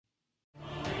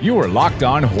You are Locked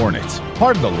On Hornets,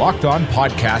 part of the Locked On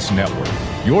Podcast Network.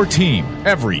 Your team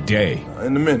every day.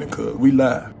 In a minute, cuz we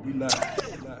live.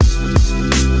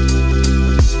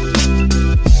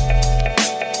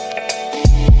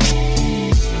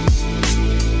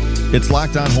 It's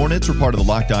Locked On Hornets. We're part of the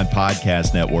Locked On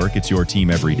Podcast Network. It's your team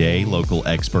every day. Local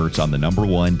experts on the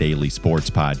 #1 daily sports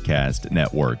podcast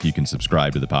network. You can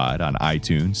subscribe to the pod on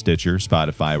iTunes, Stitcher,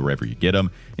 Spotify, wherever you get them.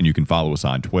 And you can follow us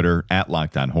on Twitter at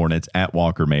Locked On Hornets, at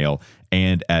Walker Mail,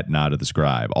 and at Nod of the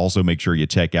Scribe. Also, make sure you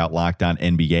check out Locked On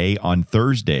NBA on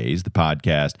Thursdays. The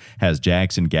podcast has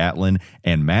Jackson Gatlin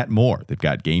and Matt Moore. They've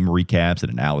got game recaps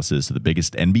and analysis of the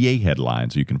biggest NBA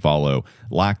headlines. So you can follow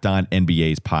Locked On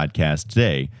NBA's podcast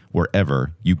today,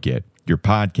 wherever you get your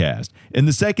podcast. In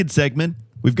the second segment,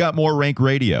 we've got more Rank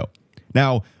Radio.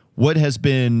 Now, what has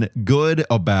been good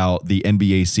about the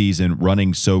NBA season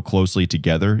running so closely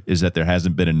together is that there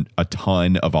hasn't been a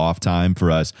ton of off time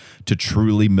for us to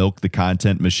truly milk the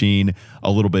content machine a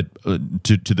little bit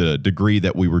to the degree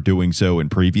that we were doing so in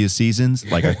previous seasons.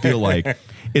 Like, I feel like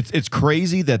it's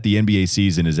crazy that the NBA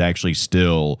season is actually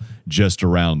still just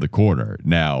around the corner.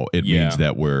 Now, it means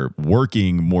that we're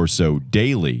working more so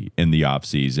daily in the off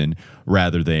season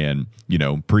rather than,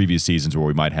 previous seasons where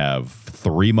we might have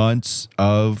 3 months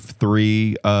of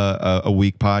 3 a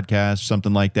week podcast,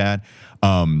 something like that.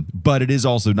 But it is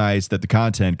also nice that the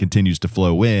content continues to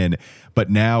flow in. But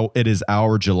now it is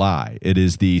our July. It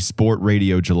is the Sport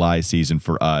Radio July season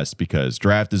for us because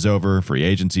draft is over, free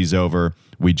agency's over.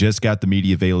 We just got the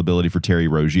media availability for Terry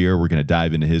Rozier. We're going to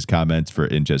dive into his comments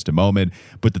in just a moment.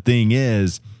 But the thing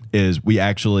is we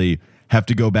actually have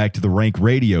to go back to the Rank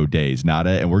Radio days,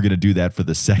 Nada, and we're going to do that for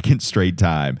the second straight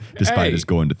time, despite us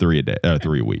going to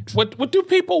 3 weeks. What do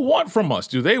people want from us?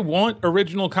 Do they want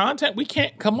original content? We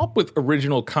can't come up with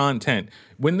original content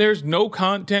when there's no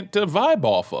content to vibe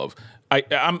off of.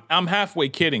 I'm halfway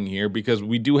kidding here because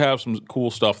we do have some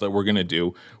cool stuff that we're going to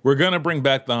do. We're going to bring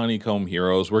back the Honeycomb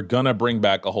Heroes. We're going to bring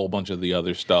back a whole bunch of the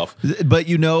other stuff. But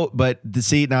the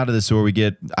seat out of this where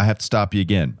I have to stop you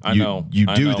again. You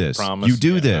do this.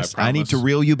 I need to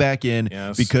reel you back in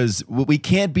because we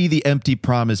can't be the empty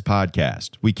promise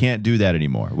podcast. We can't do that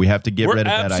anymore. We have to get rid of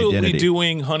that identity. We're absolutely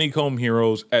doing Honeycomb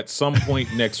Heroes at some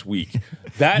point next week.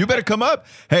 You better come up.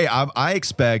 Hey, I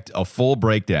expect a full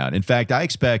breakdown. In fact, I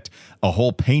expect a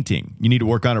whole painting. You need to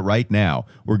work on it right now.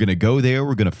 We're going to go there.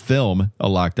 We're going to film a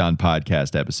Locked On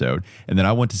podcast episode. And then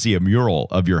I want to see a mural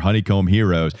of your Honeycomb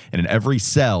Heroes. And in every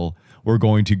cell, we're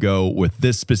going to go with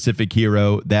this specific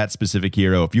hero, that specific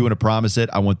hero. If you want to promise it,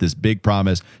 I want this big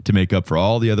promise to make up for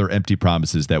all the other empty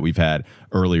promises that we've had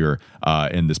earlier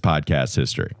in this podcast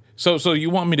history. So you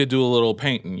want me to do a little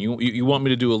painting? You want me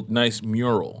to do a nice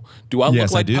mural? Do I look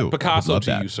like Picasso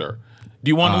to you, sir? Do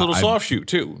you want a little soft shoe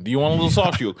too? Do you want a little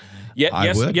soft shoe?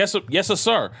 Yes,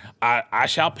 sir. I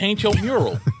shall paint your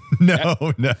mural. No,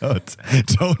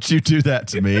 don't you do that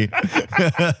to me.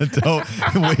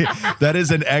 That is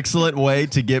an excellent way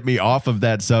to get me off of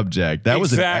that subject. That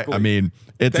exactly.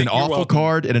 It's an awful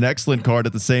card and an excellent card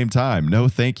at the same time. No,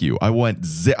 thank you. I want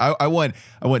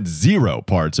 0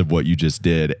 parts of what you just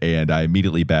did, and I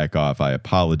immediately back off. I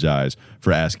apologize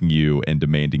for asking you and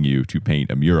demanding you to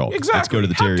paint a mural. Exactly. Let's go to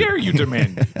the Terry. How dare you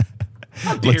demand me?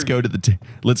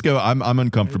 Let's go. I'm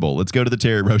uncomfortable. Let's go to the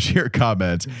Terry Rozier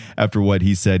comments after what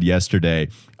he said yesterday.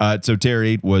 So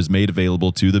Terry was made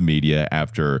available to the media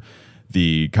after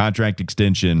the contract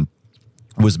extension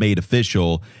was made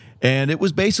official. And it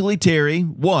was basically Terry.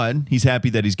 One, he's happy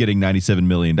that he's getting $97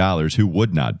 million. Who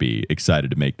would not be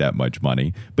excited to make that much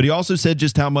money? But he also said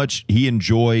just how much he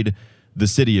enjoyed the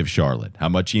city of Charlotte, how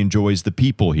much he enjoys the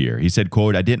people here. He said,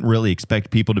 quote, "I didn't really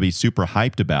expect people to be super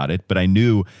hyped about it, but I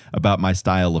knew about my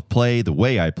style of play, the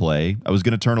way I play, I was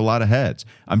going to turn a lot of heads.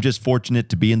 I'm just fortunate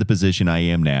to be in the position I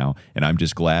am now, and I'm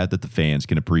just glad that the fans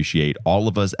can appreciate all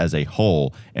of us as a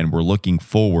whole, and we're looking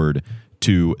forward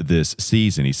to this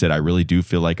season." He said, "I really do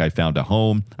feel like I found a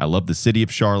home. I love the city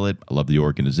of Charlotte. I love the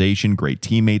organization, great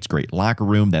teammates, great locker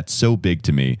room. That's so big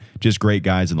to me. Just great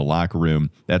guys in the locker room.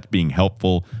 That's being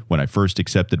helpful. When I first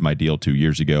accepted my deal 2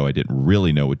 years ago, I didn't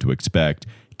really know what to expect.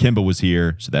 Kemba was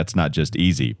here, so that's not just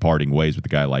easy, parting ways with a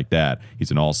guy like that.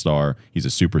 He's an all-star. He's a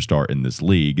superstar in this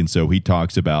league." And so he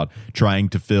talks about trying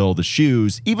to fill the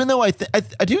shoes, even though I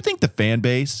do think the fan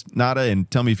base, Nada, and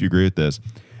tell me if you agree with this,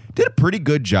 did a pretty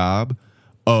good job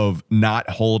of not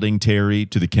holding Terry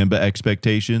to the Kemba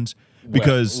expectations,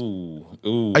 because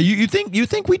you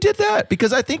think we did that?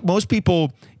 Because I think most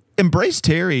people embraced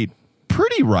Terry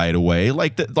pretty right away,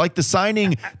 like the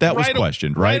signing that was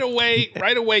questioned, right?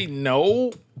 Right away,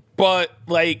 no. But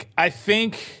I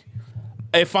think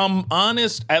if I'm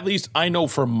honest, at least I know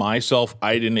for myself,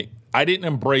 I didn't I didn't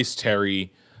embrace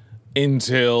Terry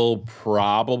until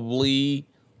probably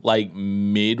like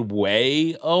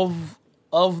midway of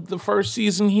the first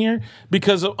season here,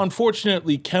 because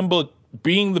unfortunately Kemba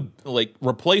being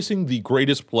replacing the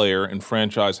greatest player in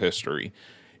franchise history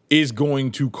is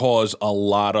going to cause a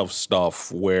lot of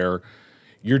stuff where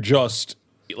you're just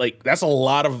like, that's a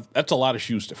lot of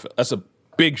shoes to fill. That's a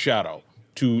big shadow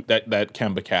to that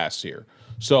Kemba cast here.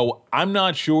 So I'm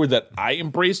not sure that I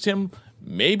embraced him.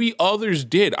 Maybe others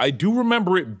did. I do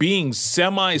remember it being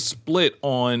semi-split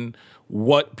on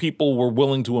what people were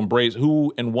willing to embrace,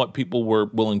 who and what people were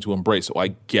willing to embrace. So I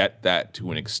get that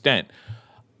to an extent.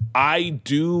 I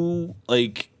do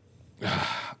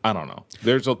I don't know.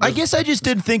 I guess I just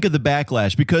didn't think of the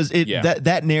backlash because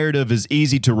that narrative is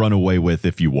easy to run away with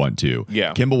if you want to.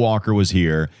 Yeah. Kemba Walker was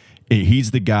here.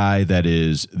 He's the guy that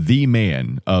is the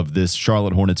man of this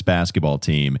Charlotte Hornets basketball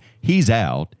team. He's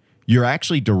out. You're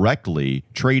actually directly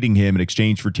trading him in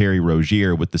exchange for Terry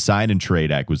Rozier with the sign and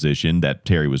trade acquisition that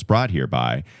Terry was brought here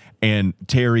by. And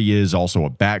Terry is also a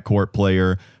backcourt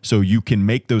player, so you can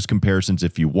make those comparisons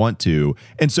if you want to.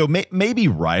 And so maybe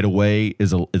right away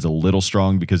is a little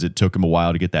strong because it took him a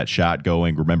while to get that shot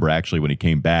going. Remember, actually, when he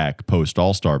came back post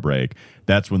All-Star break,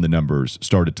 that's when the numbers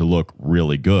started to look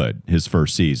really good, his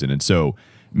first season. And so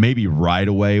maybe right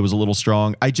away was a little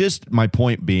strong. My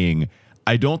point being,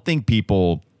 I don't think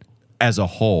people as a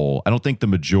whole, I don't think the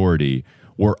majority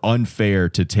were unfair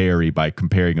to Terry by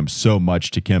comparing him so much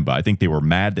to Kemba. I think they were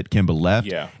mad that Kemba left.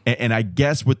 Yeah. And I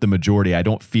guess with the majority, I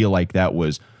don't feel like that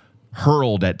was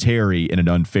hurled at Terry in an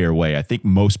unfair way. I think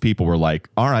most people were like,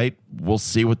 all right, we'll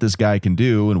see what this guy can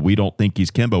do, and we don't think he's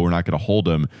Kemba. We're not going to hold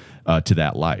him to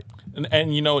that light.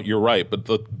 And you know what, you're right. But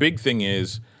the big thing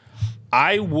is,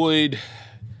 my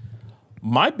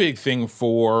big thing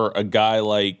for a guy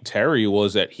like Terry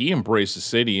was that he embraced the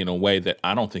city in a way that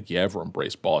I don't think he ever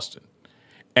embraced Boston.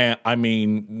 And I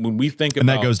mean, when we think about... And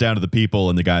that goes down to the people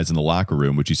and the guys in the locker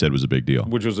room, which he said was a big deal.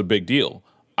 Which was a big deal.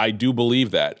 I do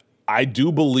believe that. I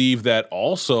do believe that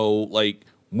also, like,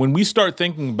 when we start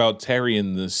thinking about Terry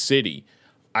in the city,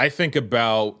 I think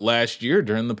about last year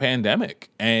during the pandemic.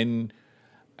 And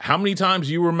how many times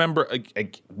you remember,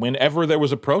 whenever there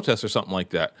was a protest or something like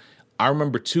that, I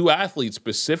remember two athletes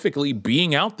specifically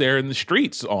being out there in the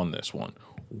streets on this one.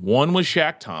 One was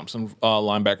Shaq Thompson,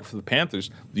 linebacker for the Panthers.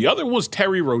 The other was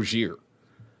Terry Rozier.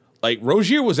 Like,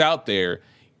 Rozier was out there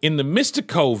in the midst of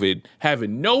COVID,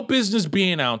 having no business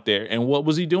being out there. And what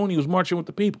was he doing? He was marching with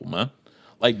the people, man.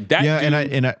 Like,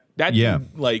 that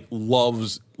dude, like,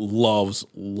 loves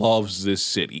this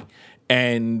city.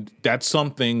 And that's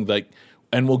something, like,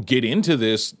 and we'll get into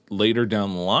this later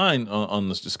down the line on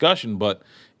this discussion, but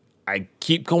I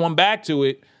keep going back to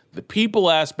it. The people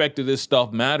aspect of this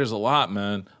stuff matters a lot,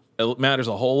 man. It matters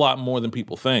a whole lot more than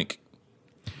people think.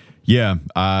 Yeah,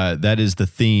 that is the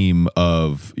theme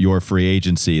of your free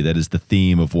agency. That is the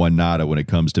theme of One Nada when it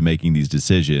comes to making these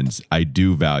decisions. I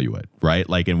do value it, right?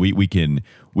 Like, and we can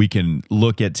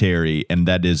look at Terry, and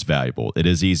that is valuable. It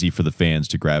is easy for the fans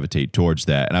to gravitate towards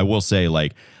that. And I will say,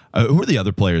 like, who are the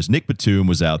other players? Nick Batum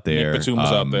was out there. Nick Batum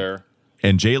was out there.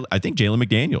 And I think Jalen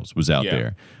McDaniels was out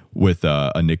there with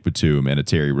a Nick Batum and a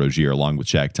Terry Rozier, along with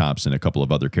Shaq Thompson, a couple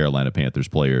of other Carolina Panthers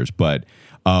players. But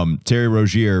Terry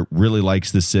Rozier really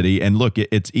likes the city. And look,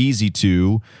 it's easy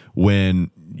to, when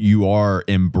you are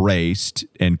embraced,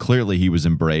 and clearly he was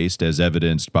embraced, as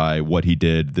evidenced by what he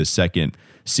did the second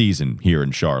season here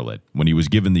in Charlotte. When he was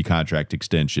given the contract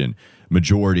extension,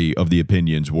 majority of the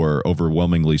opinions were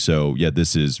overwhelmingly so, yeah,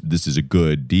 this is a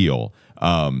good deal.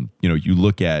 You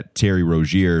look at Terry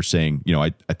Rozier saying,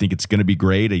 I think it's going to be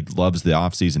great. He loves the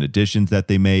offseason additions that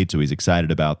they made, so he's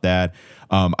excited about that.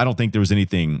 I don't think there was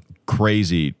anything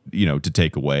crazy, to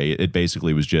take away. It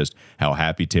basically was just how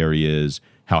happy Terry is,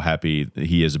 how happy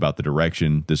he is about the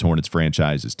direction this Hornets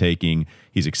franchise is taking.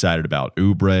 He's excited about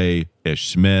Oubre. Ish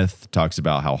Smith talks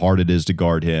about how hard it is to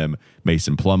guard him.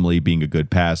 Mason Plumlee being a good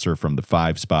passer from the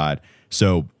 5 spot.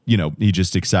 So, he's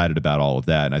just excited about all of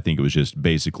that. And I think it was just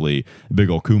basically a big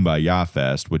old kumbaya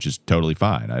fest, which is totally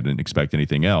fine. I didn't expect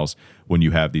anything else when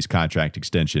you have these contract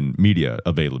extension media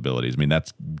availabilities. I mean,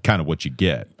 that's kind of what you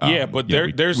get. Yeah, but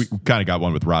there's... We kind of got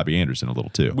one with Robbie Anderson a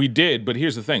little too. We did, but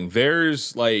here's the thing.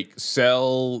 There's, like,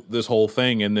 sell this whole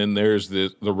thing, and then there's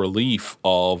the relief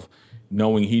of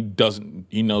knowing he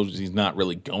knows he's not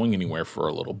really going anywhere for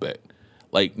a little bit.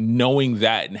 Like, knowing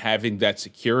that and having that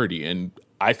security. And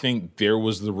I think there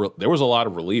was a lot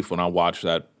of relief when I watched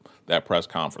that press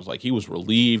conference. Like, he was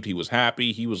relieved. He was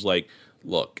happy. He was like,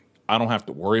 look, I don't have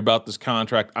to worry about this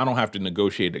contract. I don't have to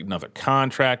negotiate another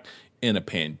contract in a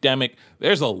pandemic.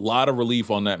 There's a lot of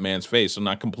relief on that man's face, and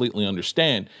I completely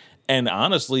understand. And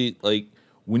honestly, like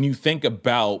when you think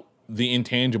about the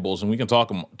intangibles, and we can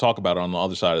talk about it on the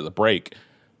other side of the break,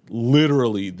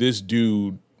 literally this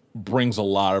dude brings a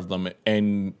lot of them.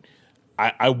 And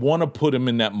I want to put him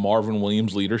in that Marvin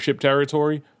Williams leadership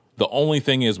territory. The only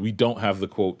thing is we don't have the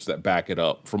quotes that back it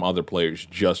up from other players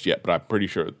just yet, but I'm pretty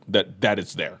sure that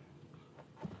it's there.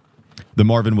 The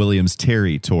Marvin Williams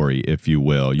territory, if you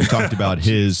will. You talked about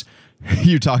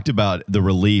you talked about the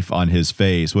relief on his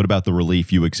face. What about the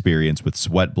relief you experienced with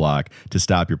Sweat Block to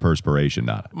stop your perspiration,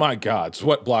 Nada? My God,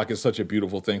 Sweat Block is such a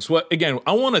beautiful thing. Again,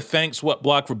 I want to thank Sweat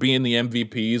Block for being the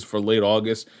MVPs for late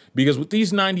August, because with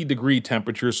these 90-degree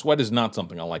temperatures, sweat is not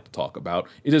something I like to talk about.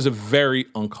 It is a very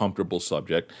uncomfortable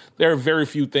subject. There are very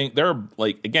few things.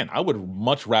 I would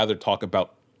much rather talk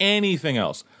about anything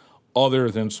else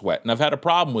other than sweat. And I've had a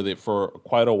problem with it for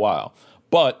quite a while.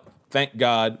 But thank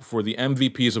God for the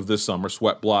MVPs of this summer,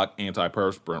 Sweat Block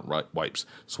antiperspirant wipes.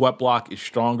 Sweat Block is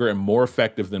stronger and more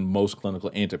effective than most clinical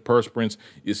antiperspirants.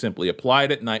 You simply apply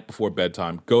it at night before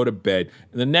bedtime, go to bed,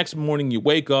 and the next morning you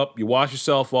wake up, you wash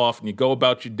yourself off, and you go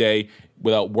about your day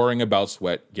without worrying about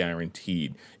sweat,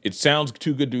 guaranteed. It sounds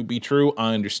too good to be true.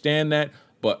 I understand that,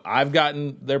 but I've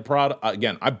gotten their product.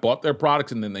 Again, I bought their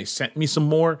products, and then they sent me some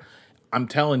more. I'm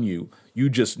telling you, you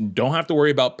just don't have to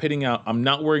worry about pitting out. I'm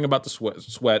not worrying about the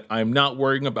sweat. I'm not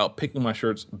worrying about picking my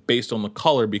shirts based on the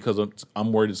color because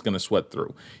I'm worried it's going to sweat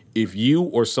through. If you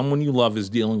or someone you love is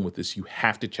dealing with this, you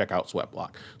have to check out Sweat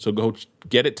Block. So go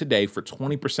get it today for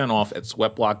 20% off at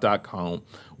sweatblock.com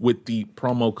with the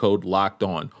promo code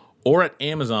LOCKEDON, or at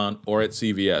Amazon or at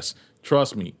CVS.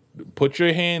 Trust me. Put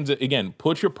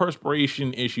your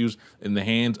perspiration issues in the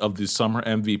hands of the summer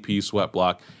MVP Sweat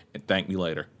Block, and thank me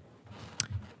later.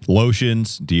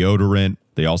 Lotions, deodorant.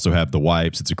 They also have the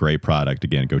wipes. It's a great product.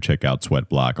 Again, go check out Sweat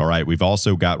Block. All right, we've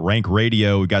also got Rank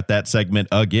Radio. We got that segment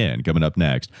again coming up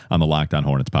next on the Locked On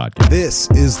Hornets podcast.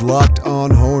 This is Locked On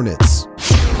Hornets.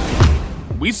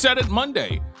 We said it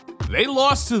Monday. They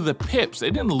lost to the Pips.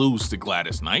 They didn't lose to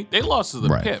Gladys Knight. They lost to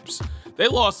the Pips. They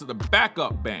lost to the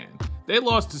backup band. They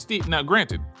lost to Steve. Now,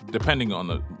 granted, depending on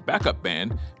the backup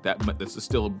band, that's a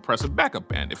still impressive backup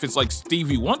band. If it's like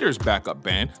Stevie Wonder's backup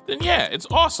band, then yeah, it's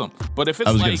awesome. But if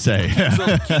it's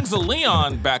like Kings of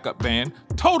Leon backup band,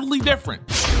 totally different.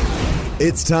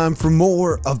 It's time for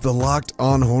more of the Locked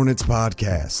On Hornets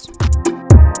podcast.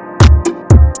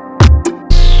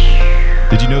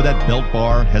 Did you know that Built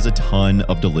Bar has a ton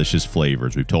of delicious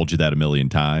flavors? We've told you that a million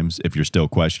times. If you're still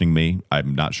questioning me,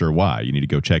 I'm not sure why. You need to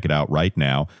go check it out right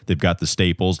now. They've got the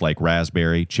staples like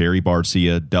raspberry, cherry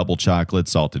barcia, double chocolate,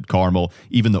 salted caramel,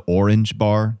 even the orange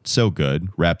bar. So good,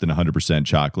 wrapped in 100%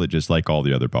 chocolate, just like all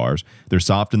the other bars. They're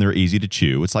soft and they're easy to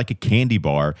chew. It's like a candy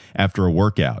bar after a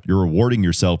workout. You're rewarding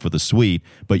yourself with a sweet,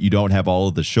 but you don't have all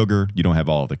of the sugar, you don't have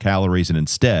all of the calories, and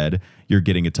instead, you're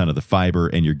getting a ton of the fiber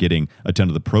and you're getting a ton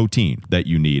of the protein that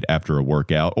you need after a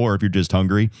workout, or if you're just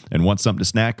hungry and want something to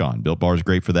snack on. Built Bar is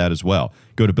great for that as well.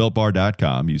 Go to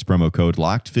BuiltBar.com, use promo code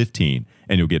LOCKED15,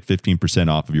 and you'll get 15%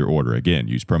 off of your order. Again,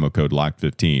 use promo code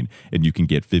LOCKED15, and you can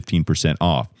get 15%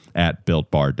 off at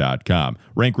BuiltBar.com.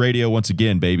 Rank Radio, once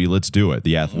again, baby, let's do it.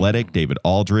 The Athletic, David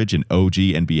Aldridge, an OG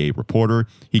NBA reporter,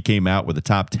 he came out with a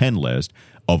top 10 list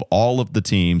of all of the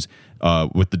teams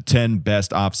with the 10 best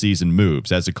offseason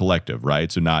moves as a collective,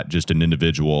 right? So not just an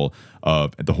individual.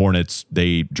 The Hornets,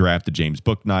 they drafted James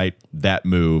Bouknight. That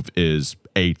move is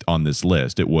 8th on this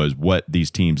list. It was what these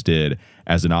teams did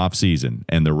as an offseason,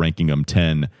 and they're ranking them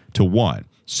 10 to 1.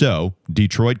 So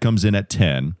Detroit comes in at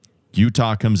 10.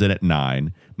 Utah comes in at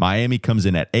 9. Miami comes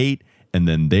in at 8. And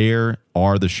then there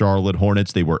are the Charlotte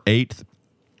Hornets. They were 8th.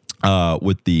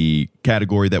 With the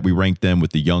category that we ranked them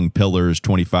with the young pillars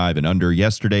 25 and under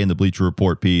yesterday in the Bleacher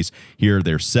Report piece. Here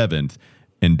they're 7th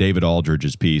in David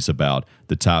Aldridge's piece about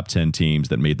the top 10 teams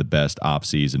that made the best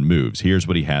offseason moves. Here's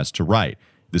what he has to write.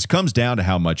 This comes down to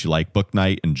how much you like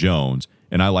Bouknight and Jones,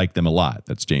 and I like them a lot.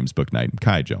 That's James Bouknight and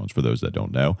Kai Jones, for those that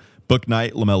don't know.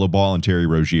 Bouknight, LaMelo Ball, and Terry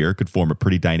Rozier could form a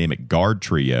pretty dynamic guard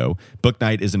trio.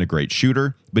 Bouknight isn't a great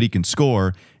shooter, but he can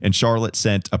score, and Charlotte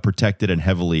sent a protected and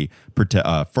heavily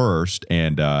first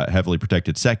and heavily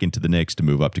protected second to the Knicks to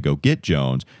move up to go get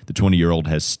Jones. The 20-year-old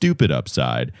has stupid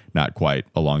upside, not quite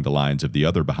along the lines of the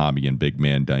other Bahamian big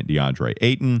man, DeAndre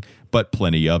Ayton, but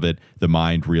plenty of it. The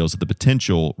mind reels at the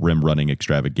potential rim-running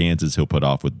extravaganzas he'll put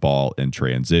off with Ball in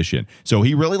transition. So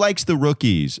he really likes the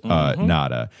rookies,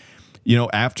 Nada. You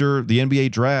know, after the NBA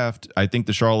draft, I think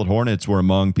the Charlotte Hornets were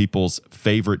among people's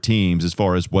favorite teams as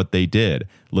far as what they did.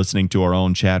 Listening to our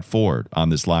own Chad Ford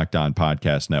on this Locked On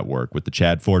Podcast Network with the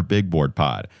Chad Ford Big Board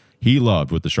Pod. He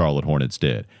loved what the Charlotte Hornets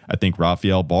did. I think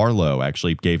Rafael Barlow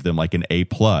actually gave them like an A+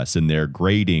 in their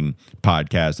grading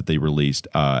podcast that they released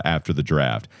after the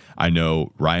draft. I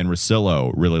know Ryan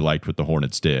Russillo really liked what the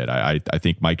Hornets did. I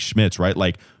think Mike Schmitz, right?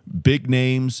 Like big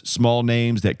names, small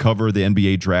names that cover the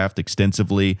NBA draft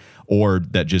extensively or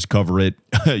that just cover it,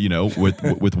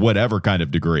 with whatever kind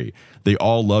of degree. They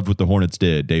all loved what the Hornets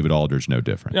did. David Aldridge, no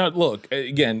different. Now, look,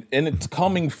 again, and it's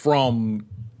coming from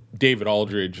David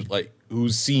Aldridge, like,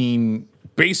 who's seen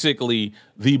basically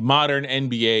the modern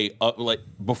NBA, like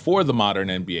before the modern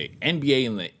NBA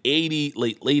in the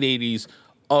late 80s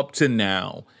up to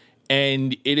now.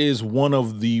 And it is one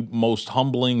of the most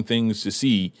humbling things to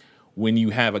see when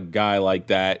you have a guy like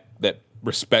that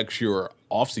respects your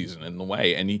offseason in the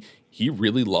way. And he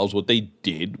really loves what they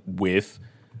did with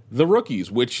the rookies,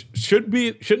 which shouldn't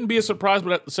be a surprise,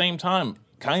 but at the same time,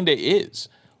 kind of is.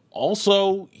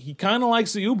 Also, he kind of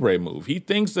likes the Oubre move. He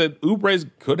thinks that Oubre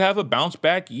could have a bounce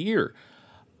back year.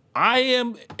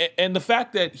 And the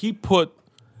fact that he put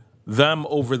them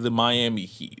over the Miami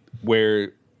Heat,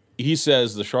 where he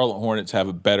says the Charlotte Hornets have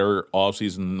a better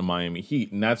offseason than the Miami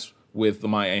Heat, and that's with the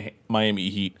Miami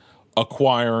Heat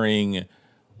acquiring,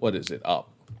 what is it,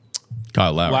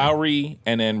 Kyle Lowry,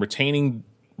 and then retaining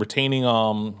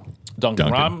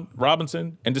Duncan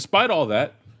Robinson. And despite all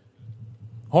that,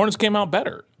 Hornets came out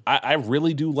better. I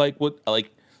really do like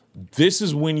this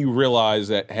is when you realize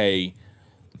that, hey,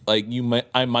 like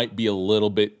I might be a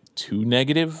little bit too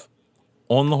negative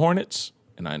on the Hornets,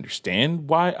 and I understand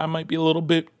why I might be a little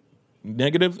bit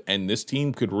negative, and this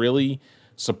team could really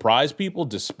surprise people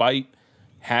despite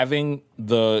having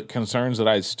the concerns that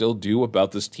I still do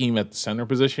about this team at the center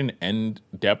position and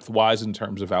depth-wise in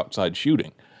terms of outside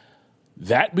shooting.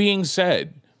 That being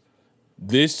said,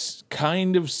 this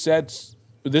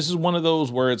is one of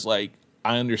those where it's like,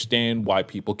 I understand why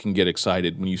people can get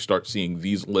excited when you start seeing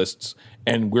these lists,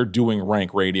 and we're doing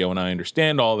rank radio, and I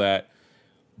understand all that.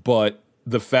 But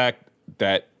the fact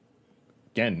that,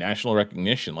 again, national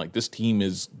recognition, like this team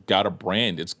has got a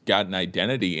brand, it's got an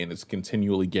identity, and it's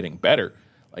continually getting better.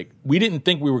 Like, we didn't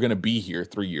think we were going to be here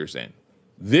 3 years in.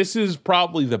 This is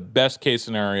probably the best case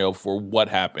scenario for what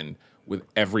happened with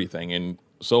everything. And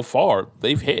so far,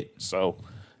 they've hit. So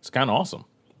it's kind of awesome.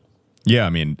 Yeah,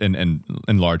 I mean, and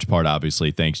in large part,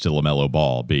 obviously, thanks to LaMelo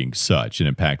Ball being such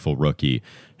an impactful rookie,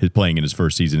 playing in his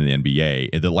first season in the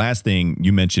NBA. The last thing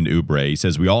you mentioned, Oubre. He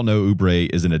says, we all know Oubre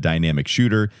isn't a dynamic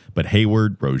shooter, but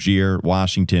Hayward, Rozier,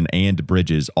 Washington, and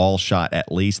Bridges all shot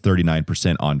at least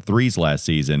 39% on threes last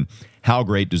season. How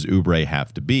great does Oubre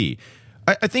have to be?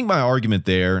 I think my argument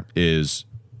there is,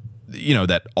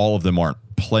 that all of them aren't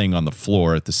playing on the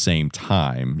floor at the same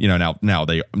time. Now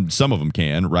some of them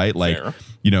can, right? Like, Fair.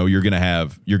 You're gonna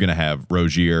have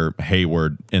Rozier,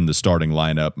 Hayward in the starting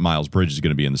lineup. Miles Bridges is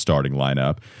gonna be in the starting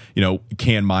lineup.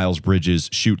 Can Miles Bridges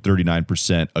shoot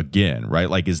 39% again, right?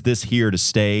 Like, is this here to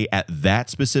stay at that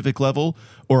specific level,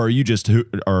 or are you just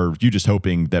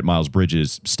hoping that Miles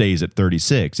Bridges stays at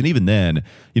 36? And even then,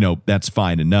 that's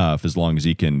fine enough as long as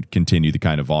he can continue the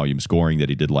kind of volume scoring that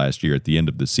he did last year at the end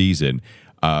of the season.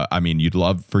 You'd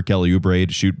love for Kelly Oubre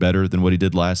to shoot better than what he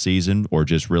did last season, or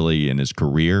just really in his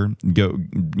career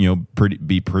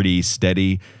be pretty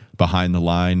steady behind the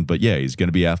line. But yeah, he's going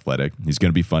to be athletic. He's going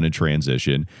to be fun in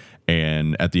transition.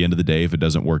 And at the end of the day, if it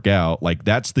doesn't work out, like,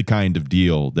 that's the kind of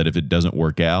deal that if it doesn't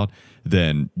work out,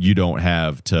 then you don't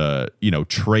have to,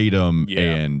 trade him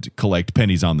and collect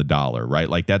pennies on the dollar, right?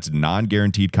 Like, that's a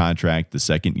non-guaranteed contract the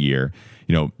second year.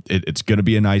 It's going to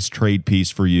be a nice trade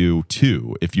piece for you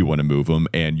too if you want to move him,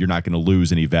 and you're not going to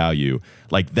lose any value.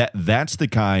 Like that's the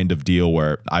kind of deal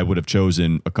where I would have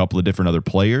chosen a couple of different other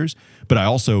players, but I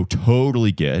also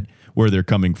totally get where they're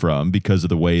coming from because of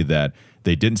the way that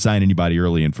they didn't sign anybody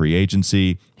early in free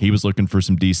agency. He was looking for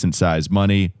some decent sized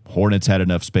money. Hornets had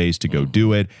enough space to go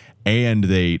do it. And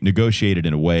they negotiated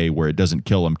in a way where it doesn't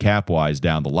kill them cap-wise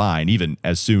down the line, even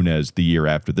as soon as the year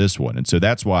after this one. And so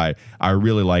that's why I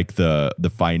really like the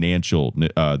financial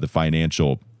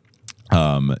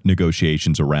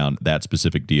negotiations around that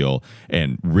specific deal.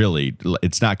 And really,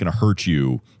 it's not going to hurt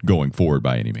you going forward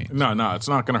by any means. No, it's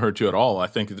not going to hurt you at all. I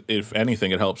think if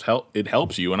anything, it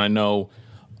helps you. And I know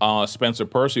Spencer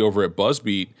Percy over at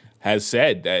BuzzBeat has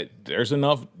said that there's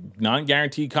enough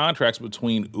non-guaranteed contracts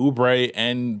between Oubre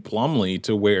and Plumlee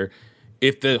to where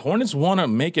if the Hornets want to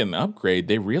make an upgrade,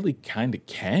 they really kind of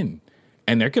can.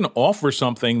 And they're going to offer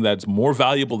something that's more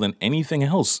valuable than anything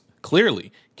else,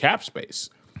 clearly, cap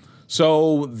space.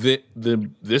 So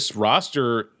this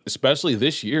roster, especially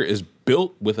this year, is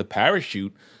built with a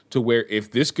parachute to where if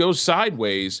this goes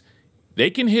sideways, they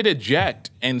can hit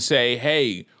eject and say,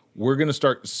 hey, we're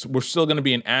still going to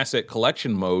be in asset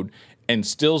collection mode and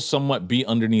still somewhat be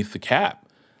underneath the cap.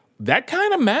 That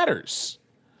kind of matters.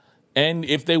 And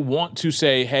if they want to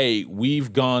say, hey,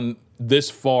 we've gone this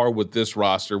far with this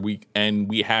roster, we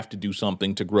have to do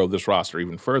something to grow this roster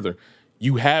even further,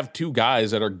 you have two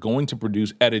guys that are going to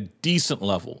produce at a decent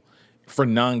level for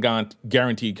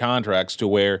non-guaranteed contracts to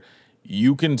where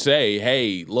you can say,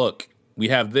 hey, look, we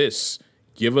have this.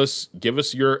 Give us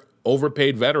your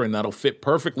overpaid veteran that'll fit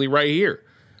perfectly right here.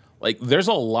 Like, there's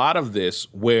a lot of this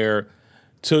where,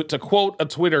 to quote a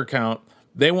Twitter account,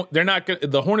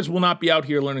 the Hornets will not be out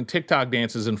here learning TikTok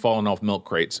dances and falling off milk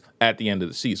crates at the end of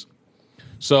the season.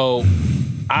 So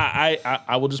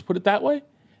I will just put it that way.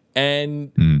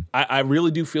 And I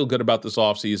really do feel good about this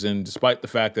offseason, despite the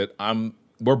fact that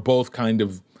we're both kind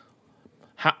of,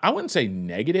 I wouldn't say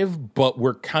negative, but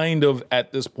we're kind of,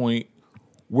 at this point,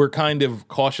 we're kind of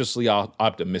cautiously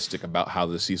optimistic about how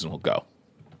the season will go.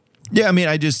 Yeah, I mean,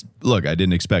 I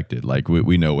didn't expect it. Like,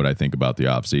 we know what I think about the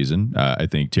offseason. I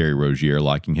think Terry Rozier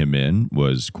locking him in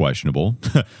was questionable.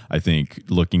 I think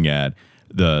looking at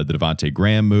the Devontae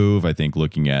Graham move, I think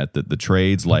looking at the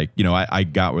trades, I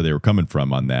got where they were coming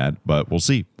from on that, but we'll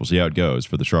see. We'll see how it goes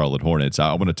for the Charlotte Hornets.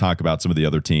 I want to talk about some of the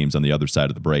other teams on the other side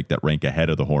of the break that rank ahead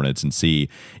of the Hornets and see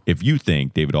if you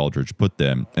think David Aldridge put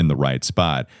them in the right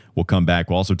spot. We'll come back.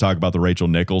 We'll also talk about the Rachel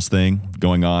Nichols thing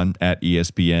going on at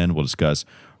ESPN. We'll discuss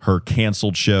her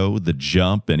canceled show, The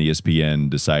Jump, and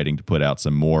ESPN deciding to put out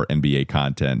some more NBA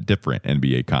content, different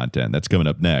NBA content. That's coming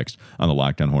up next on the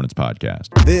Locked On Hornets podcast.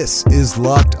 This is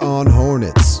Locked On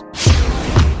Hornets.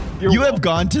 You have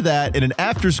gone to that in an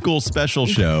after-school special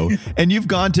show, and you've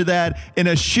gone to that in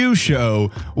a shoe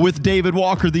show with David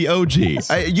Walker, the OG.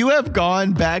 You have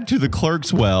gone back to the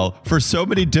Clerks well for so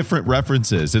many different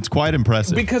references. It's quite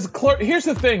impressive. Because here's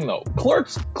the thing, though.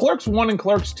 Clerks 1 and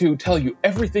Clerks 2 tell you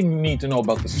everything you need to know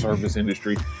about the service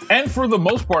industry and, for the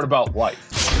most part, about life.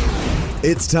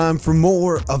 It's time for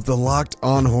more of the Locked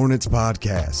On Hornets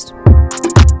podcast.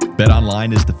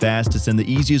 BetOnline is the fastest and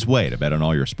the easiest way to bet on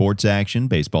all your sports action.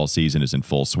 Baseball season is in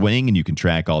full swing, and you can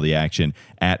track all the action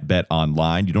at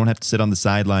BetOnline. You don't have to sit on the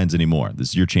sidelines anymore. This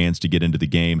is your chance to get into the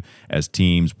game as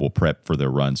teams will prep for their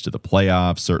runs to the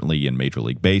playoffs, certainly in Major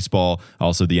League Baseball.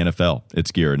 Also, the NFL,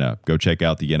 it's gearing up. Go check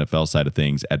out the NFL side of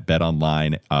things at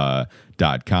BetOnline.com.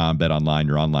 BetOnline,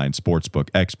 your online sportsbook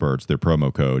experts. Their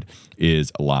promo code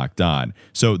is Locked On.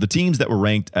 So the teams that were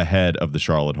ranked ahead of the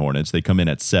Charlotte Hornets, they come in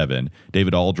at 7.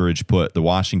 David Aldridge put the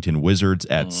Washington Wizards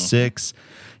at 6.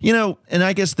 And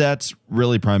I guess that's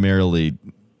really primarily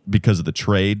because of the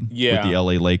trade with the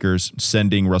LA Lakers,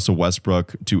 sending Russell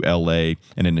Westbrook to LA,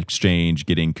 and in exchange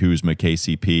getting Kuzma,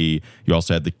 KCP. You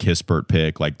also had the Kispert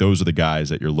pick. Like, those are the guys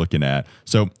that you're looking at.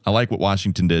 So I like what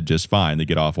Washington did just fine. They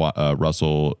get off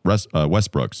Russell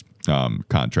Westbrook's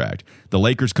contract. The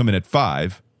Lakers come in at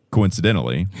 5,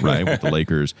 coincidentally, right, with the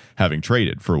Lakers having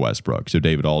traded for Westbrook. So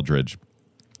David Aldridge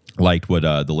liked what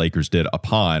the Lakers did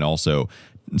upon also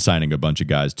signing a bunch of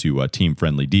guys to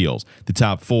team-friendly deals. The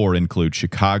top 4 include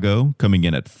Chicago coming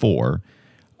in at 4.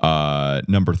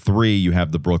 Number 3, you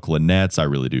have the Brooklyn Nets. I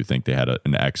really do think they had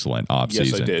an excellent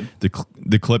offseason. Yes, I did.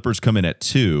 The Clippers come in at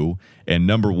 2. And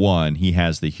number 1, he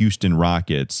has the Houston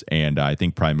Rockets. And I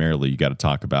think primarily you got to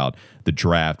talk about the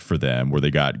draft for them, where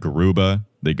they got Garuba,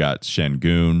 they got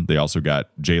Şengün, they also got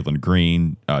Jalen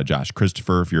Green, Josh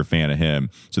Christopher, if you're a fan of him.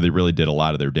 So they really did a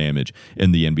lot of their damage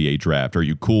in the NBA draft. Are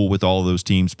you cool with all of those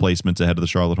teams' placements ahead of the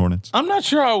Charlotte Hornets? I'm not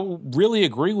sure I really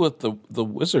agree with the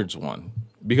Wizards one,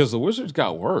 because the Wizards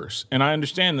got worse. And I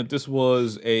understand that this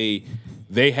was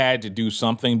they had to do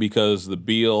something because the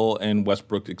Beal and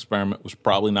Westbrook experiment was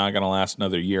probably not going to last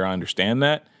another year. I understand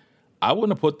that. I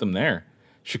wouldn't have put them there.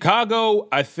 Chicago,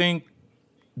 I think,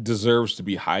 deserves to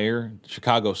be higher.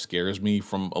 Chicago scares me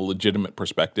from a legitimate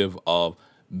perspective of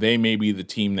they may be the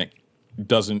team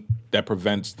that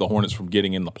prevents the Hornets from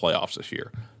getting in the playoffs this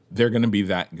year. They're going to be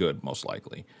that good, most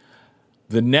likely.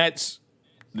 The Nets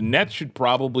should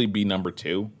probably be number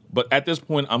 2, but at this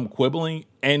point I'm quibbling,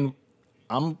 and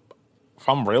if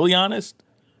I'm really honest,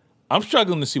 I'm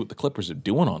struggling to see what the Clippers are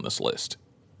doing on this list.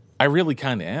 I really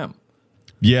kind of am.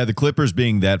 Yeah, the Clippers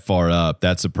being that far up,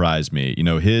 that surprised me.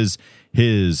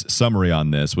 His summary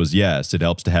on this was, yes, it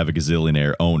helps to have a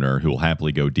gazillionaire owner who will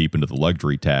happily go deep into the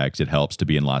luxury tax. It helps to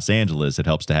be in Los Angeles. It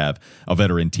helps to have a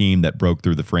veteran team that broke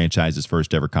through the franchise's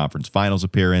first ever conference finals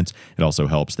appearance. It also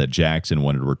helps that Jackson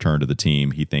wanted to return to the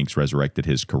team he thinks resurrected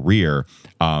his career.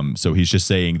 So he's just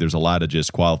saying there's a lot of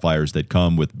just qualifiers that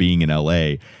come with being in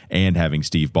LA and having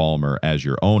Steve Ballmer as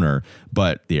your owner.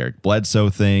 But the Eric Bledsoe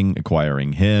thing,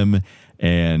 acquiring him,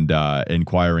 and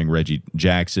acquiring Reggie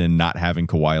Jackson, not having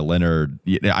Kawhi Leonard.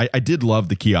 I did love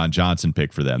the Keon Johnson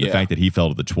pick for them. The fact that he fell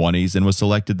to the 20s and was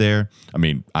selected there. I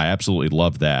mean, I absolutely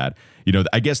love that.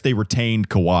 I guess they retained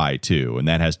Kawhi too, and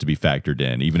that has to be factored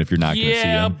in, even if you're not going to see him.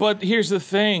 Yeah, but here's the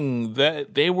thing,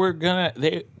 that they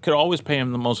could always pay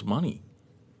him the most money.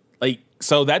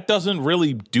 So that doesn't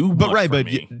really do much for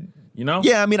me.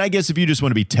 Yeah, I mean, I guess if you just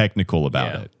want to be technical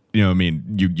about it, I mean,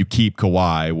 you keep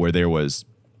Kawhi where there was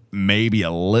maybe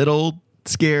a little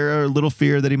scare or a little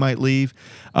fear that he might leave.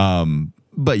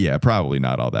 But yeah, probably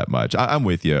not all that much. I'm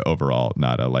with you overall,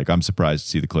 Nada. I'm surprised to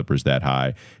see the Clippers that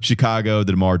high. Chicago,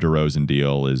 the DeMar DeRozan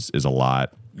deal is a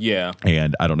lot. Yeah.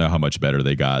 And I don't know how much better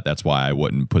they got. That's why I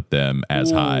wouldn't put them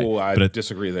as high. I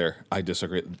disagree there. I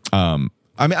disagree.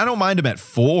 I mean, I don't mind them at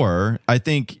 4. I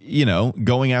think,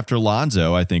 going after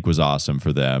Lonzo, I think was awesome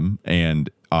for them. And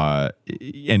I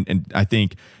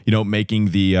think,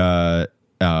 making the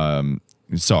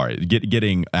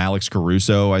getting Alex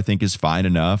Caruso, I think is fine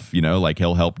enough.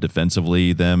 He'll help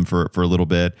defensively them for a little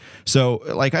bit. So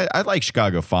I like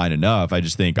Chicago fine enough. I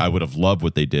just think I would have loved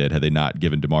what they did had they not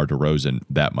given DeMar DeRozan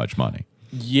that much money.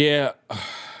 Yeah,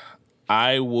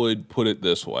 I would put it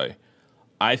this way.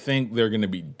 I think they're going to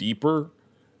be deeper.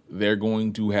 They're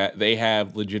going to they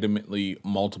have legitimately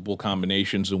multiple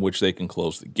combinations in which they can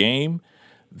close the game.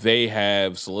 They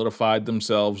have solidified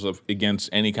themselves against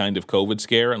any kind of COVID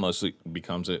scare, unless it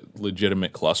becomes a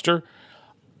legitimate cluster.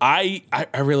 I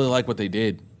really like what they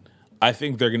did. I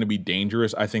think they're going to be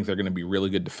dangerous. I think they're going to be really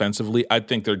good defensively. I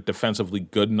think they're defensively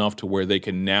good enough to where they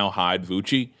can now hide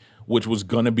Vucci, which was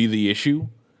going to be the issue.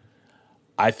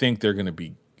 I think they're going to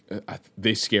be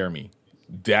they scare me.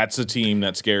 That's a team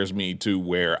that scares me to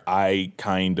where I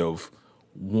kind of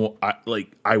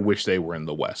I wish they were in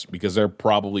the West, because they're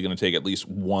probably going to take at least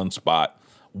one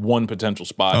potential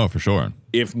spot. Oh, for sure.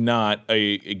 If not,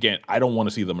 again, I don't want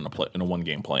to see them in a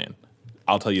one-game plan.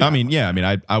 I'll tell you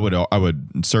that. I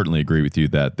would certainly agree with you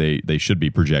that they should be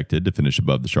projected to finish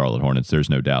above the Charlotte Hornets. There's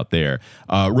no doubt there.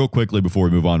 Real quickly before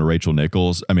we move on to Rachel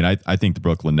Nichols, I think the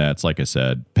Brooklyn Nets, like I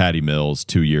said, Patty Mills,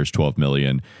 2 years, $12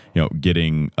 million.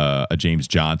 Getting a James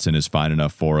Johnson is fine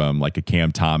enough for him. Like a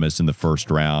Cam Thomas in the first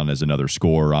round as another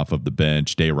scorer off of the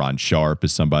bench. Day'Ron Sharpe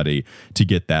is somebody to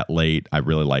get that late. I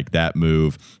really like that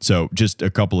move. So just a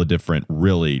couple of different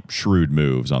really shrewd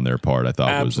moves on their part. I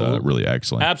thought was really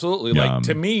excellent. Absolutely.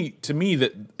 To me,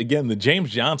 that again, the James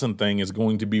Johnson thing is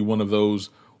going to be one of those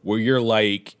where you're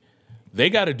like, they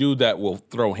got a dude that will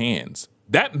throw hands.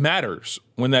 That matters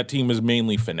when that team is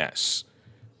mainly finesse.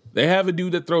 They have a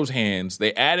dude that throws hands.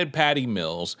 They added Patty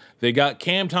Mills. They got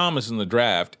Cam Thomas in the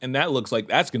draft, and that looks like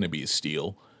that's going to be a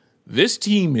steal. This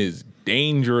team is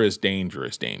dangerous.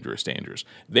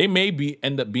 They may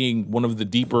end up being one of the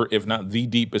deeper, if not the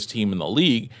deepest team in the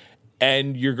league,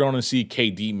 and you're going to see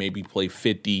KD maybe play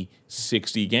 50,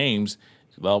 60 games.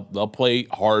 They'll play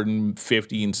Harden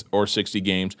 50 or 60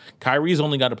 games. Kyrie's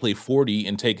only got to play 40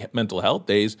 and take mental health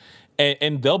days,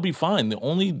 and they'll be fine. The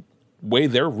only way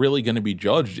they're really going to be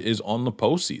judged is on the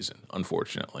postseason,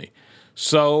 unfortunately.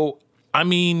 So, I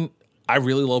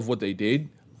really love what they did.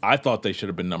 I thought they should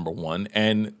have been number 1,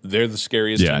 and they're the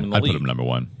scariest team in the league. I'd put them number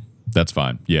 1. That's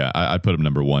fine. Yeah, I'd put them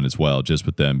number 1 as well, just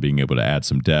with them being able to add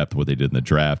some depth, what they did in the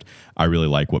draft. I really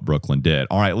like what Brooklyn did.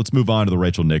 All right, let's move on to the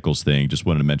Rachel Nichols thing. Just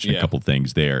wanted to mention a couple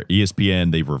things there.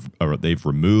 ESPN, they've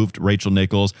removed Rachel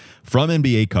Nichols from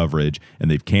NBA coverage,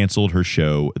 and they've canceled her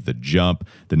show, The Jump.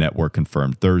 The network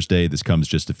confirmed Thursday. This comes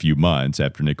just a few months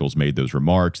after Nichols made those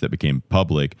remarks that became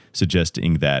public,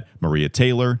 suggesting that Maria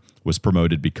Taylor was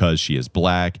promoted because she is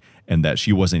black, and that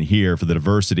she wasn't here for the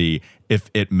diversity if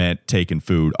it meant taking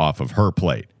food off of her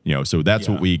plate. So that's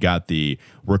what we got, the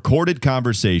recorded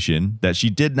conversation that she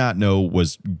did not know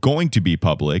was going to be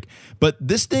public. But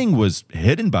this thing was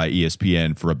hidden by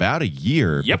ESPN for about a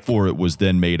year before it was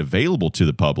then made available to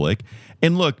the public.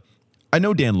 And look, I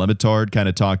know Dan Le Batard kind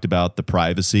of talked about the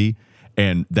privacy,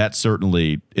 and that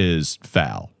certainly is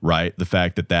foul, right? The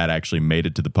fact that actually made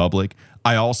it to the public.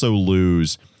 I also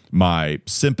lose my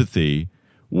sympathy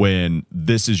when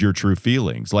this is your true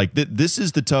feelings. Like this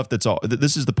is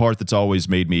this is the part that's always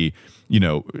made me,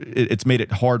 it's made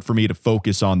it hard for me to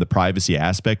focus on the privacy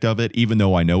aspect of it, even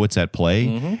though I know it's at play.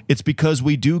 Mm-hmm. It's because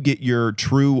we do get your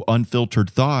true unfiltered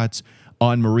thoughts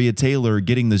on Maria Taylor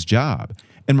getting this job.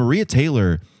 And Maria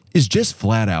Taylor is just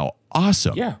flat out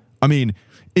awesome. Yeah.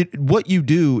 What you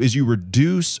do is you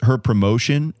reduce her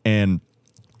promotion and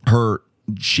her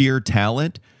sheer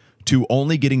talent to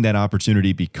only getting that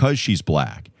opportunity because she's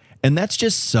black. And that's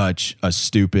just such a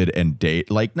stupid and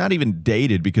not even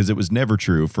dated, because it was never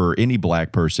true for any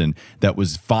black person that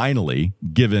was finally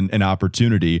given an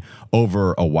opportunity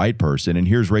over a white person. And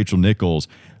here's Rachel Nichols,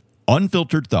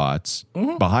 unfiltered thoughts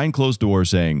behind closed doors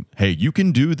saying, hey, you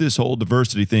can do this whole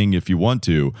diversity thing if you want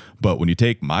to, but when you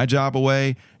take my job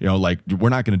away, we're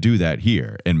not going to do that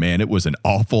here. And man, it was an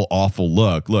awful, awful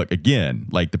look. Look, again,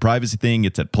 like the privacy thing,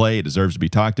 it's at play. It deserves to be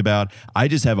talked about. I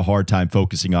just have a hard time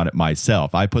focusing on it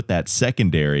myself. I put that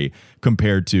secondary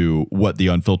compared to what the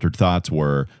unfiltered thoughts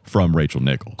were from Rachel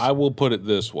Nichols. I will put it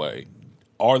this way.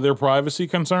 Are there privacy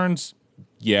concerns?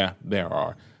 Yeah, there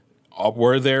are.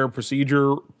 Were there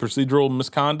procedural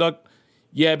misconduct?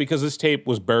 Yeah, because this tape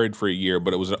was buried for a year,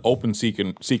 but it was an open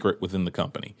secret within the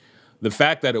company. The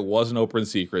fact that it was an open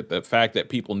secret, the fact that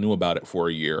people knew about it for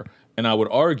a year, and I would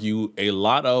argue a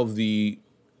lot of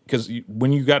because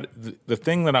when you got the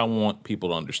thing that I want people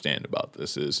to understand about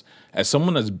this is, as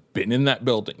someone that's been in that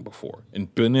building before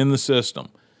and been in the system,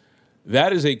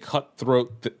 that is a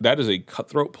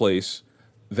cutthroat place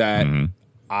that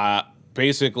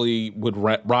basically would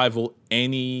rival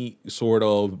any sort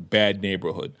of bad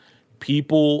neighborhood.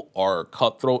 People are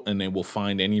cutthroat and they will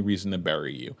find any reason to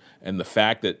bury you. And the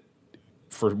fact that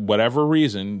for whatever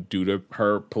reason, due to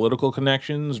her political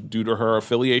connections, due to her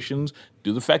affiliations,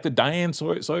 due to the fact that Diane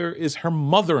Sawyer is her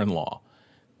mother-in-law,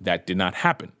 that did not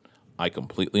happen. I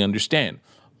completely understand.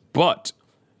 But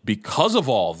because of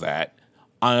all that,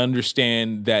 I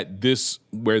understand that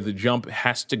where the jump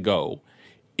has to go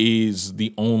is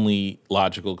the only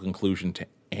logical conclusion to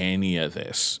any of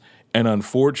this. And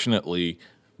unfortunately,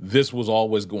 this was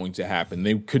always going to happen.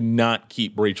 They could not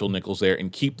keep Rachel Nichols there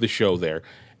and keep the show there.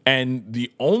 And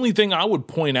the only thing I would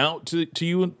point out to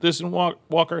you,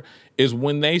 Walker, is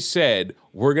when they said,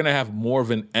 we're going to have more of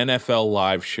an NFL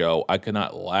Live show, I could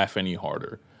not laugh any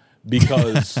harder.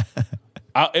 Because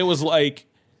it was like,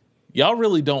 y'all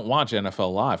really don't watch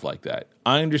NFL Live like that.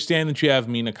 I understand that you have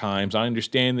Mina Kimes. I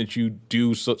understand that you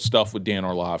do stuff with Dan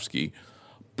Orlovsky.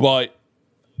 But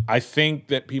I think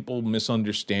that people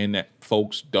misunderstand that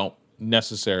folks don't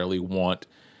necessarily want,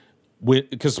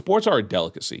 because sports are a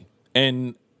delicacy.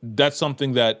 And that's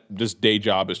something that this day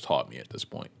job has taught me at this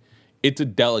point. It's a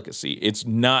delicacy. It's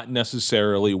not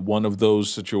necessarily one of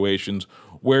those situations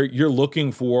where you're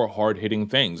looking for hard-hitting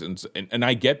things. And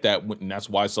I get that, and that's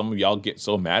why some of y'all get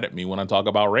so mad at me when I talk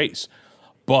about race.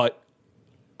 But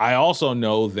I also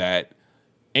know that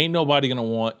ain't nobody going to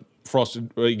want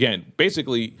frosted, again,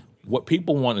 basically what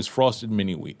people want is frosted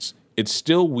mini wheats. It's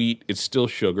still wheat, it's still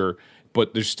sugar,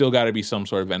 but there's still got to be some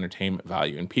sort of entertainment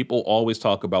value. And people always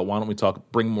talk about, why don't we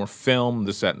bring more film,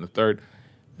 this, that, and the third.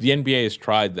 The NBA has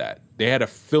tried that. They had a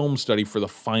film study for the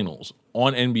finals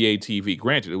on NBA TV.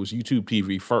 Granted, it was YouTube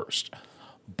TV first,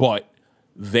 but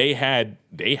they had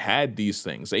these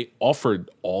things. They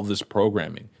offered all this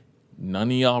programming. None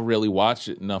of y'all really watched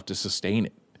it enough to sustain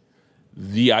it.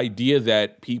 The idea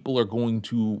that people are going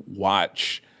to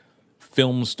watch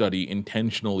film study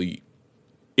intentionally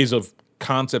is a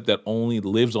concept that only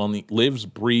lives,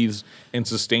 breathes, and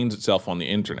sustains itself on the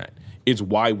internet. It's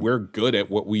why we're good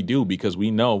at what we do, because we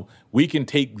know we can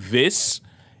take this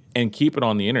and keep it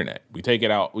on the internet. We take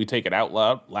it out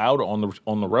loud on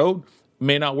the road. It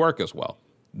may not work as well.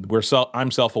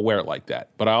 I'm self-aware like that,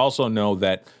 but I also know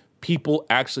that people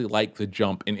actually like the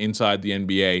jump inside the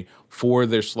NBA for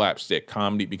their slapstick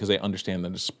comedy because they understand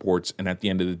that it's sports, and at the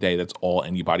end of the day, that's all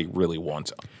anybody really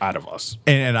wants out of us.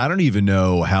 And I don't even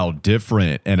know how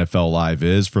different NFL Live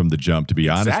is from the jump, to be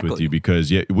honest with you,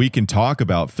 because we can talk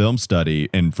about film study,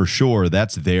 and for sure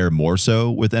that's there more so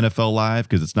with NFL Live,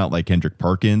 because it's not like Kendrick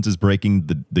Perkins is breaking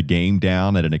the game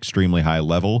down at an extremely high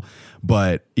level.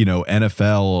 But,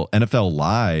 NFL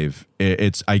Live,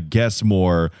 it's, I guess,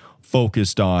 more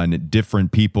focused on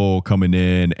different people coming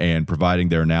in and providing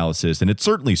their analysis. And it's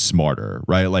certainly smarter,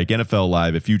 right? Like NFL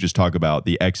Live, if you just talk about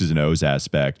the X's and O's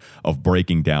aspect of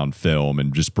breaking down film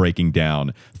and just breaking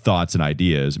down thoughts and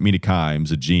ideas, Mina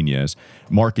Kimes, a genius.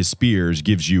 Marcus Spears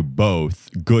gives you both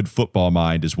good football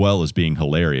mind as well as being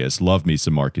hilarious. Love me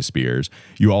some Marcus Spears.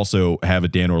 You also have a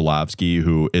Dan Orlovsky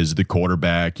who is the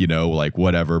quarterback,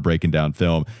 whatever, breaking down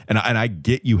film. And I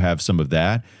get you have some of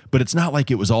that, but it's not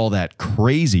like it was all that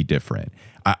crazy different.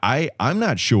 I'm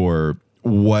not sure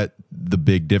what the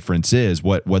big difference is,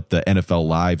 what the NFL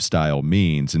Live style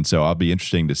means, and so I'll be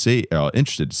interested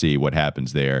to see what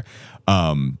happens there.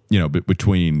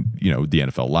 Between the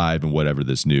NFL Live and whatever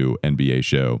this new NBA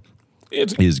show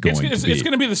is going to be. It's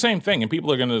going to be the same thing, and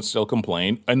people are going to still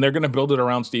complain, and they're going to build it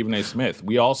around Stephen A. Smith.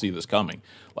 We all see this coming.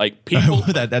 Like people,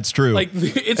 that's true. And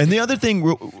the other thing,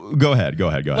 go ahead.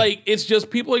 Like, it's just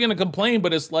people are going to complain,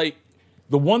 but it's like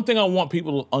the one thing I want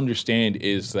people to understand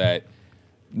is that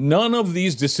none of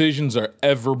these decisions are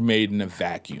ever made in a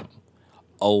vacuum.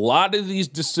 A lot of these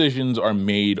decisions are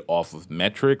made off of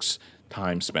metrics,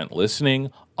 time spent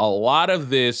listening. A lot of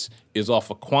this is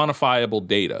off of quantifiable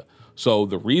data. So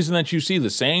the reason that you see the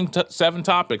same 7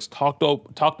 topics talked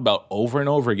about over and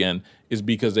over again is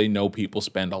because they know people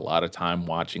spend a lot of time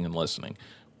watching and listening.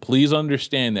 Please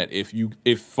understand that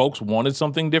if folks wanted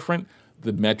something different,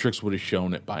 the metrics would have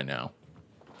shown it by now.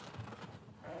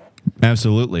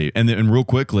 Absolutely. And real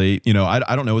quickly,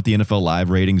 I don't know what the NFL Live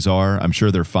ratings are. I'm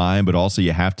sure they're fine, but also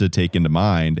you have to take into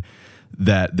mind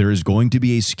that there is going to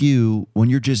be a skew when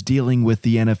you're just dealing with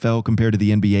the NFL compared to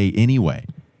the NBA anyway.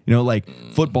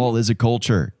 Football is a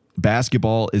culture.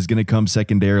 Basketball is going to come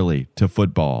secondarily to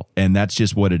football, and that's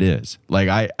just what it is.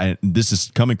 This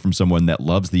is coming from someone that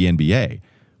loves the NBA,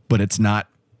 but it's not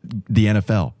the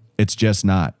NFL. It's just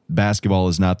not. Basketball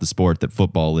is not the sport that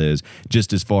football is,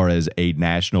 just as far as a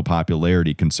national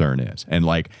popularity concern is. And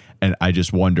I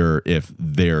just wonder if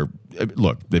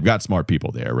they've got smart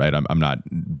people there, right? I'm not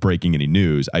breaking any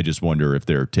news. I just wonder if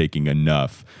they're taking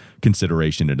enough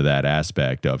consideration into that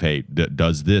aspect of, hey,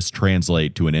 does this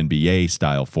translate to an NBA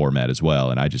style format as well?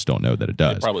 And I just don't know that it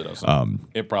does. It probably doesn't.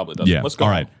 It probably doesn't. Yeah. Let's go.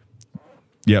 All right.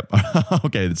 Yep.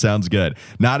 Okay. That sounds good.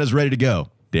 Not as ready to go.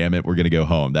 Damn it, we're going to go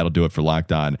home. That'll do it for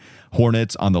Locked On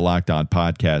Hornets on the Locked On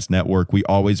Podcast Network. We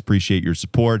always appreciate your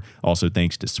support. Also,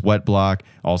 thanks to Sweatblock.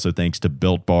 Also, thanks to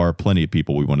Built Bar. Plenty of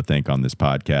people we want to thank on this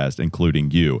podcast,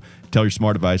 including you. Tell your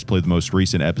smart device to play the most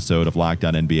recent episode of Locked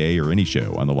On NBA or any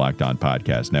show on the Locked On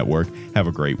Podcast Network. Have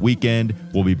a great weekend.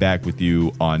 We'll be back with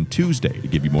you on Tuesday to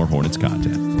give you more Hornets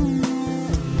content.